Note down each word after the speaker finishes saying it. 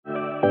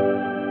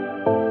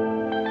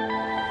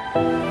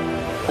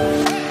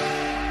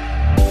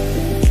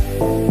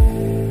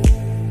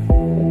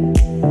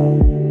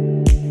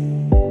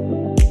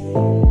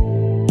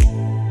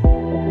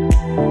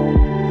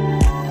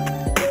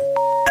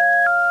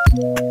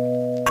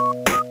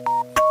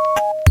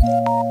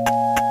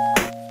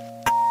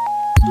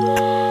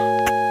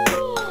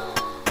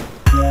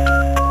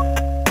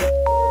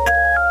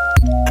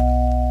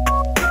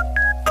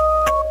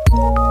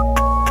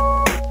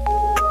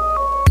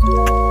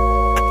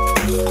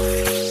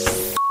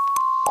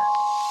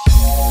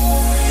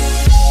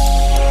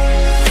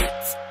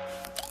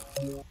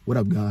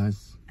up,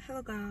 guys?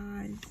 Hello,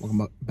 guys.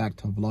 Welcome back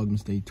to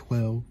Vlogmas Day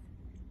 12.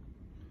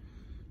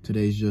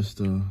 Today's just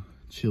a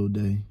chill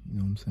day, you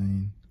know what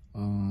I'm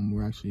saying?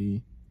 We're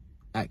actually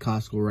at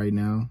Costco right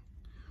now.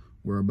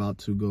 We're about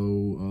to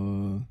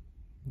go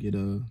get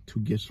 2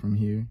 gifts from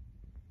here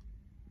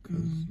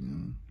because you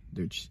know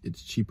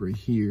it's cheaper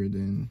here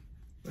than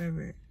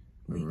wherever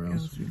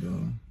else we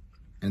go.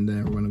 And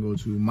then we're gonna go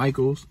to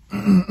Michael's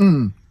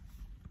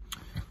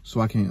so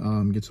I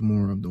can get some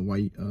more of the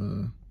white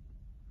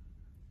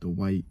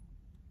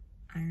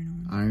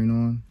iron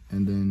on,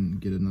 and then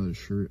get another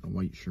shirt, a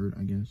white shirt,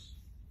 I guess.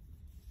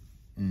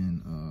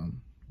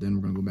 And then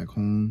we're gonna go back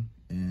home,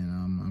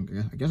 and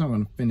I guess I'm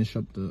gonna finish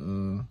up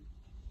the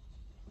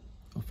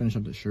I'll finish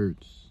up the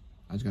shirts.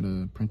 I just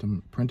gotta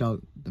print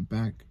out the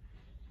back,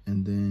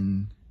 and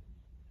then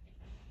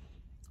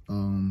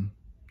iron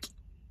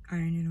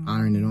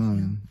it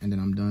on, and then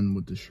I'm done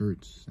with the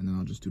shirts, and then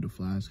I'll just do the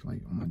flask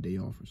like on my day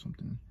off or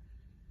something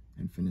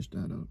and finish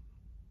that up.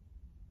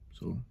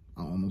 So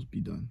I'll almost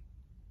be done.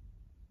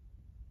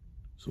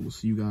 So we'll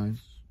see you guys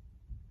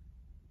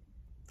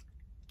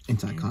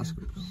inside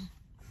Costco's,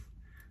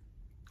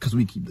 because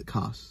we keep the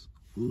costs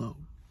low.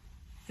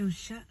 Yo,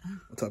 shut up.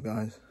 What's up,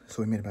 guys?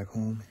 So we made it back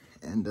home,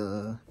 and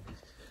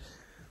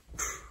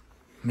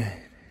man,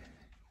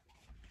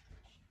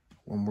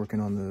 I'm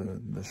working on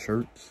the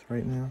shirts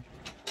right now.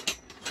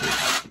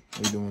 What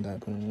are you doing with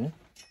that? Put it in there?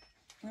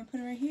 I'm gonna put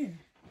it right here.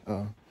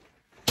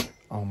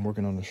 I'm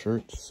working on the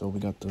shirts, so we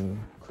got the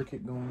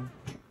Cricut going,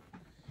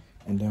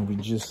 and then we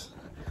just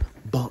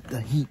bought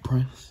the heat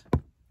press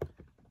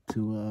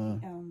to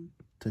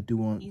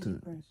do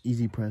on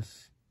easy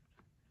press.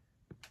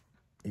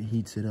 It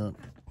heats it up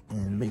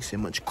and makes it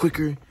much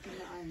quicker.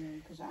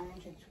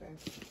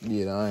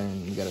 Yeah, the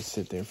iron, you gotta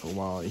sit there for a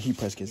while. The heat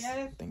press gets,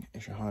 I think,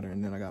 extra hotter,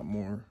 and then I got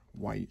more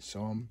white,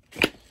 so I'm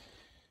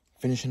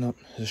finishing up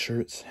the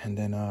shirts, and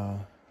then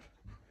I'm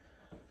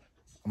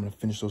gonna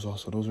finish those off,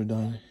 so those are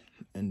done,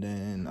 and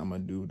then I'm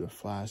gonna do the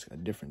flask a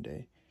different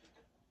day.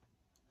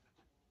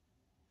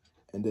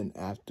 And then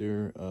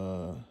after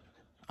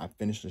I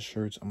finish the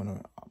shirts, I'm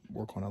gonna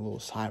work on a little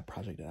side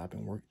project that I've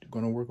been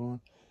gonna work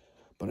on.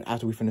 But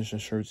after we finish the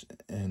shirts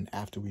and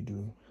after we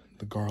do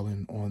the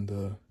garland on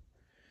the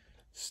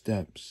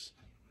steps,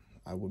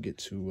 I will get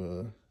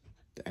to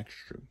the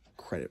extra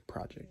credit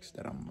projects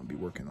that I'm gonna be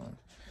working on.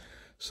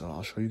 So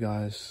I'll show you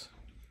guys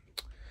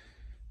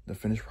the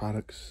finished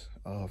products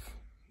of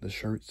the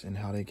shirts and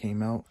how they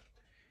came out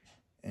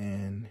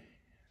and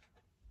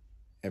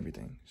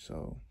everything.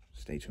 So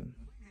stay tuned.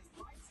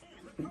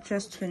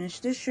 Just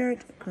finished this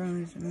shirt,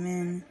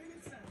 groomsmen,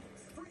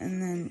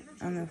 and then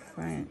on the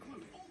front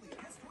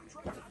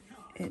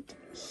it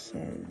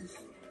says,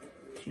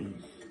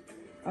 geez,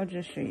 I'll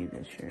just show you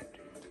this shirt.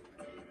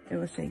 It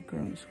will say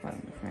Groom Squad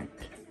on the front,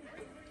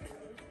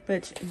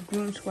 but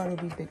Groom Squad will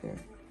be bigger.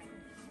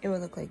 It will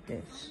look like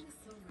this.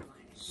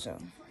 So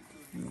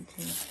let me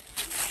take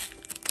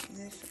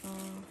this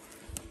off,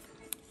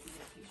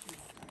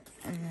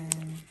 and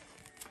then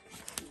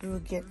we will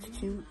get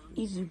to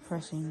easy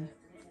pressing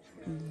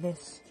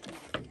this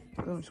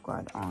Groom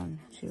Squad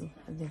onto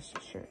this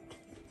shirt.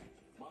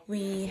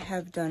 We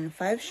have done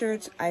 5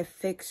 shirts. I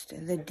fixed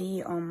the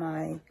D on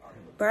my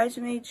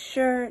bridesmaid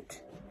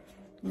shirt.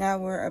 Now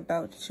we're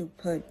about to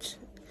put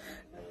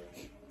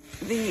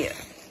the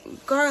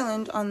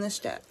garland on the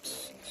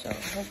steps. So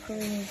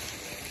hopefully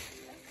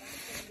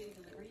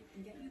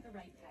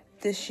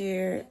this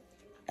year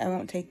I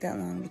won't take that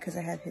long because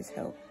I have his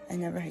help. I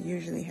never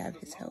usually have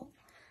his help.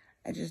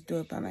 I just do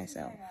it by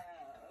myself.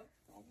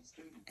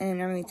 And it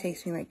normally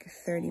takes me like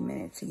 30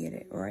 minutes to get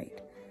it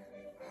right.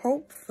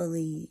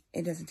 Hopefully,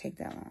 it doesn't take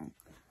that long.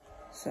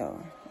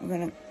 So, I'm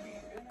gonna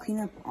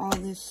clean up all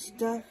this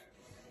stuff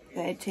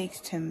that it takes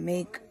to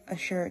make a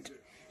shirt.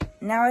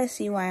 Now I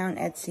see why on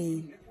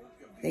Etsy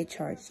they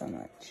charge so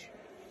much.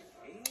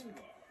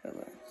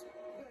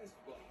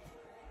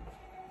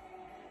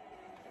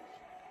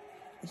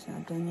 It's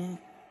not done yet.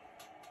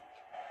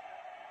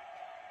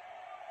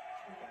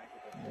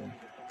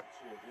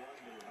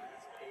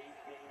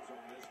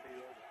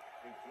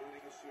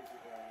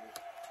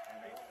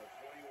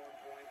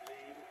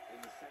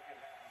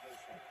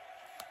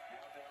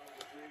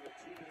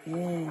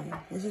 Yeah,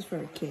 this is for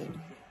a kid.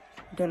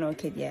 Don't know a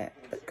kid yet,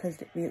 because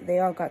they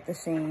all got the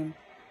same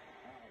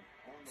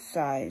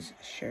size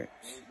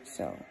shirts.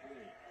 So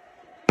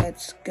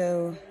let's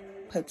go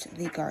put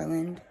the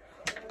garland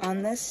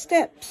on the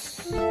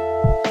steps.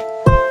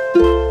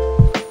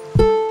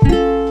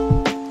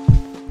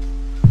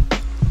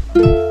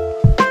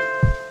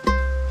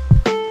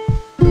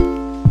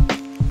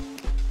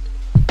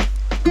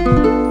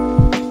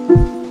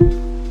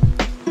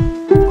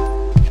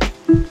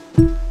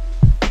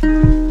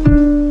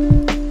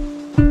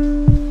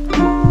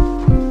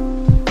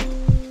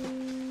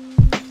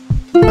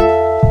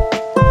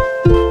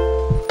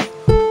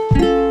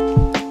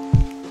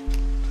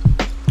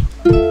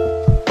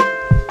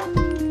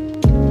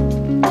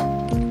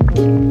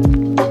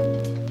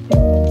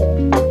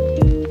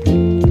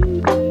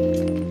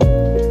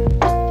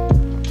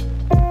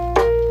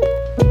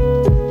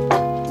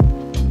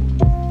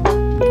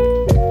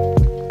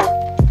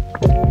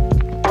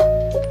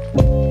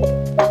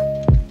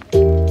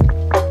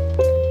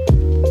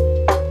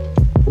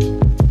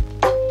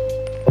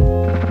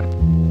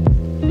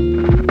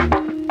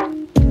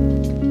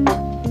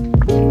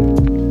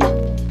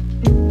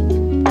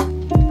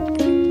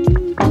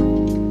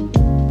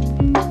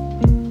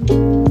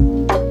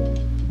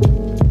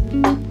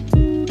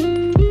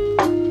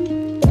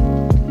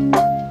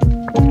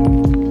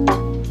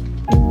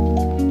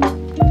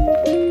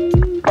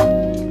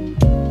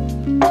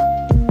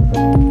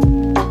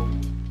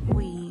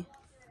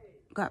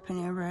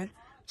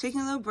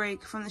 taking a little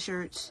break from the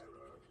shirts.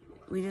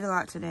 We did a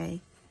lot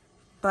today.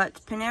 But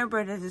Panera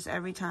Bread does this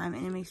every time,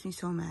 and it makes me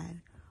so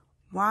mad.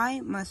 Why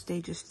must they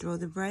just throw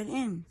the bread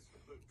in?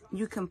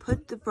 You can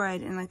put the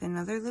bread in like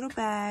another little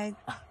bag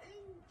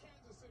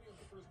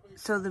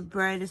so the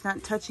bread is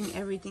not touching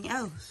everything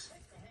else.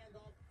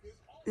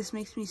 This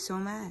makes me so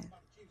mad.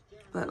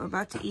 But we're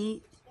about to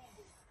eat,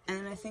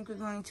 and I think we're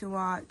going to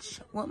watch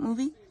what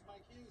movie?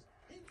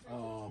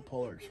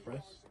 Polar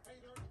Express.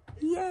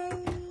 Yay!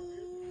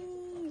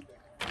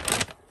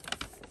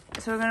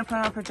 So we're gonna put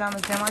on our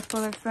pajamas then watch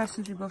Polar Express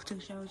since we both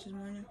took showers this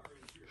morning.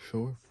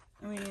 Sure.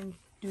 And we didn't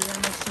do that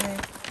much today.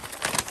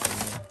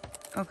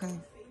 Okay.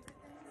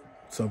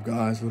 What's up,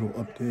 guys? Little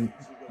update.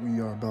 We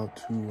are about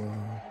to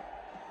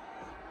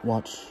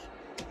watch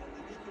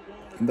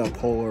the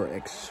Polar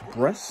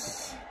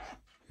Express.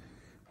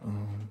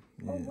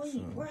 Yeah,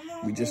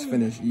 so we just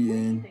finished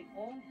eating.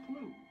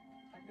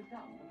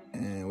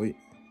 And wait.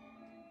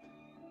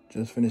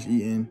 Just finished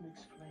eating.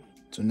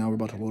 So now we're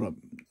about to load up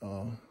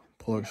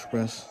Polar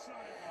Express.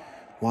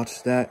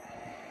 Watch that.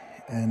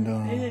 And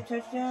Is it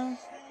a touchdown?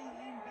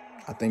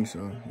 I think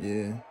so,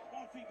 yeah.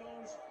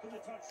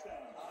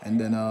 And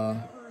then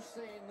I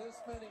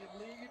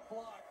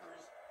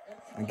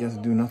guess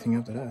do nothing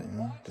after that, you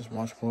know. Just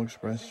watch Polar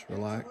Express,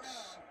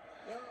 relax,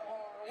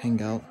 hang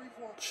out,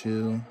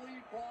 chill,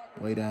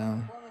 lay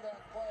down,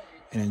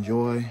 and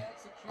enjoy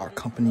our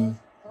company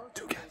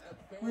together.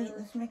 Wait,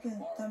 let's make a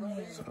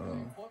thumbnail. So,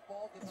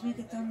 Let's make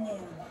a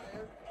thumbnail.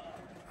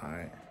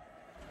 alright.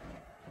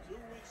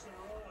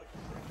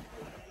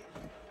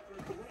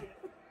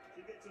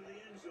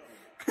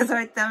 Because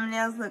our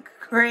thumbnails look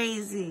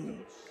crazy.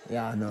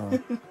 Yeah, I know.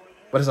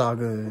 But it's all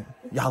good.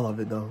 Y'all love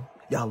it, though.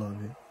 Y'all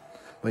love it.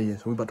 But yeah,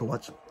 so we're about to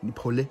watch the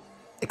Polar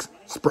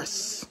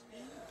Express.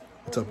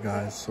 What's up,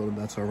 guys? So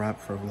that's a wrap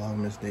for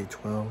Vlogmas Day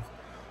 12.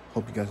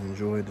 Hope you guys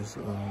enjoyed this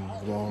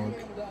vlog.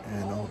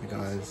 And I hope you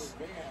guys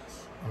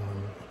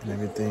and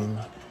everything.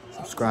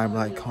 Subscribe,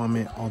 like,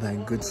 comment, all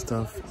that good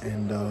stuff.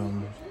 And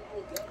we'll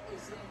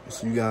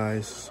see you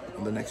guys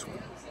on the next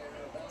one.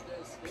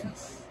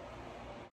 Peace.